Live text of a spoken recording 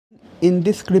In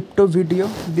this crypto video,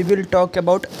 we will talk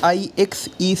about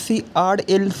iExec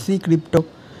RLC crypto.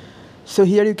 So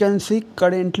here you can see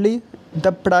currently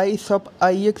the price of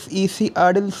iExec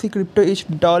RLC crypto is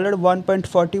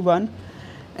 $1.41,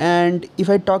 and if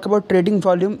I talk about trading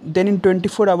volume, then in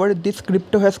 24 hours this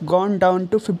crypto has gone down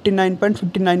to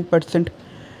 59.59%.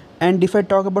 And if I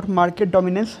talk about market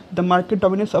dominance, the market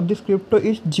dominance of this crypto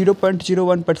is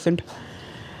 0.01%.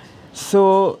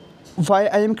 So why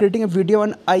I am creating a video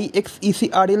on iExec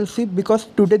RLC? Because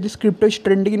today this crypto is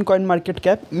trending in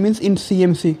CoinMarketCap, means in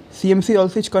CMC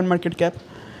also is CoinMarketCap.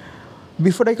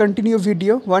 Before I continue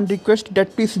video, one request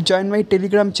that please join my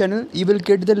Telegram channel. You will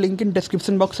get the link in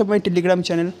description box of my Telegram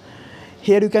channel.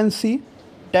 Here you can see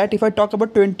that if I talk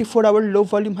about 24-hour low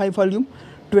volume, high volume,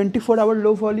 24-hour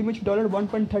low volume is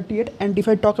 $1.38, and if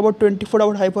I talk about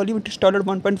 24-hour high volume, it is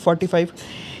 $1.45.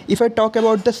 If I talk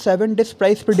about the 7 days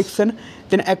price prediction,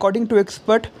 then according to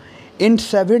expert, in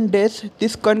 7 days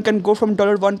this coin can go from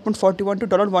 $1.41 to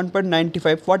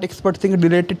 $1.95. What experts think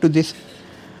related to this?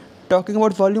 Talking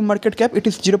about volume market cap, it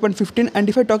is 0.15, and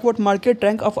if I talk about market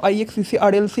rank of iExec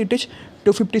RLC, it is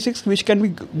 256, which can be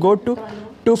go to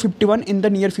 251 in the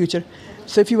near future.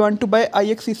 So if you want to buy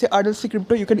iExec RLC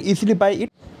crypto, you can easily buy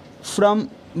it from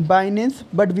Binance.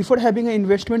 But before having an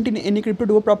investment in any crypto,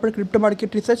 do a proper crypto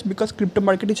market research, because crypto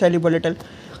market is highly volatile.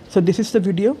 So this is the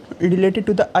video related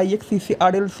to the iExec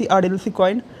RLC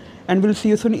coin, and we'll see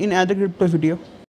you soon in another crypto video.